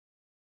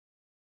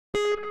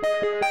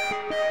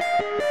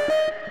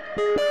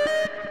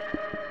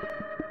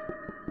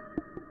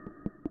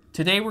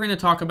Today we're going to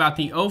talk about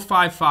the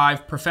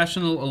 055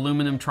 professional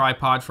aluminum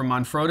tripod from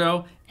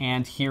Manfrotto,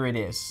 and here it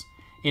is.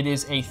 It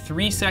is a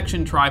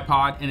 3-section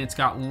tripod and it's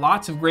got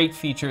lots of great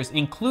features,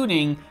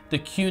 including the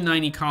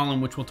Q90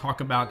 column, which we'll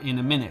talk about in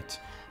a minute.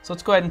 So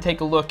let's go ahead and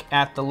take a look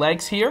at the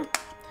legs here.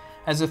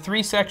 As a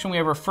 3-section, we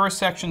have our first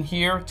section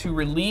here to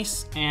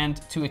release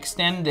and to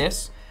extend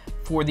this.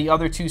 For the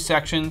other 2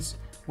 sections,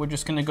 we're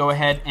just going to go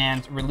ahead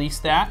and release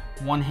that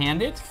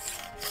one-handed.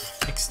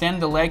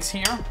 Extend the legs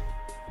here.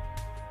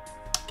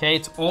 Okay,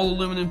 it's all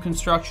aluminum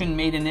construction,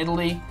 made in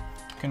Italy.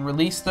 You can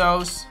release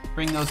those,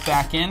 bring those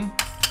back in.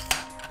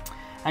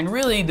 And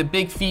really the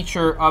big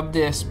feature of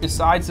this,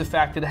 besides the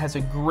fact that it has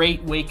a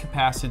great weight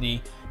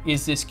capacity,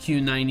 is this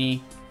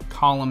Q90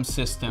 column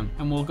system.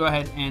 And we'll go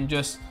ahead and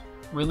just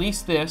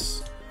release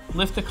this,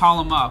 lift the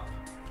column up.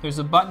 There's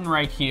a button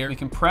right here. We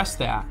can press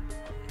that,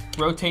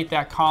 rotate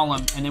that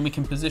column, and then we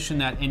can position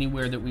that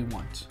anywhere that we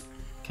want.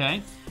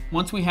 Okay?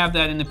 Once we have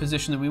that in the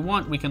position that we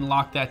want, we can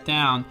lock that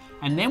down,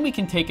 and then we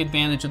can take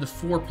advantage of the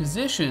 4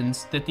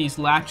 positions that these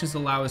latches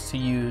allow us to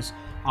use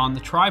on the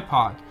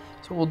tripod.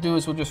 So what we'll do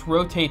is we'll just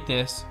rotate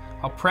this,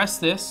 I'll press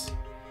this,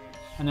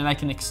 and then I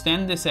can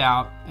extend this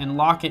out and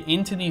lock it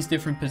into these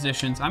different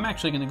positions. I'm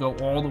actually going to go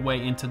all the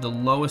way into the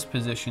lowest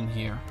position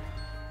here.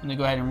 I'm going to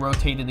go ahead and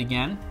rotate it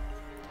again.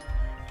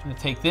 I'm going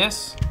to take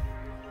this,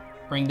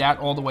 bring that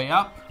all the way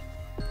up,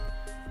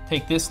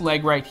 take this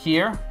leg right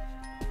here,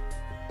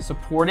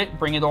 support it,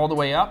 bring it all the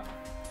way up.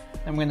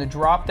 I'm going to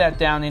drop that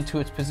down into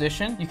its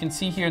position. You can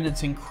see here that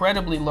it's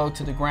incredibly low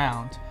to the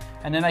ground.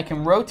 And then I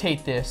can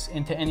rotate this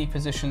into any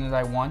position that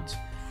I want.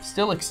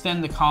 Still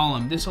extend the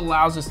column. This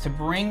allows us to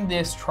bring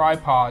this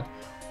tripod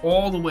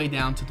all the way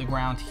down to the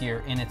ground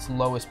here in its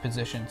lowest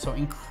position. So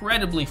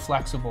incredibly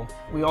flexible.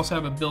 We also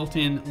have a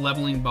built-in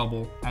leveling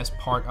bubble as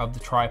part of the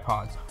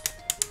tripod.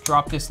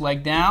 Drop this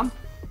leg down.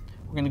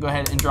 We're going to go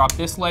ahead and drop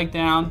this leg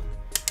down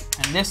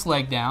and this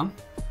leg down.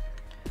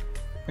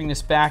 Bring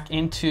this back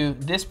into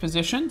this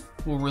position.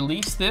 We'll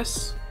release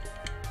this.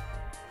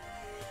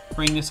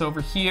 Bring this over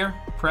here.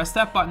 Press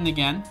that button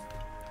again.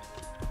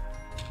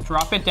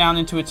 Drop it down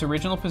into its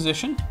original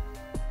position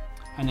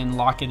and then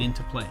lock it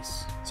into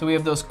place. So we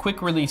have those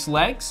quick release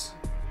legs.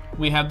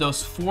 We have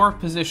those 4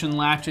 position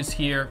latches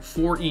here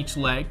for each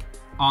leg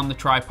on the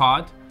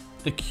tripod.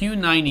 The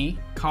Q90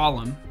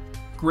 column,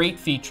 great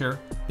feature,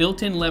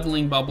 built-in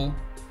leveling bubble,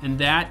 and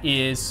that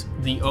is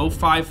the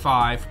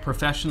 055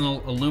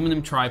 professional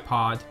aluminum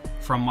tripod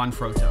from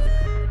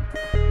Manfrotto.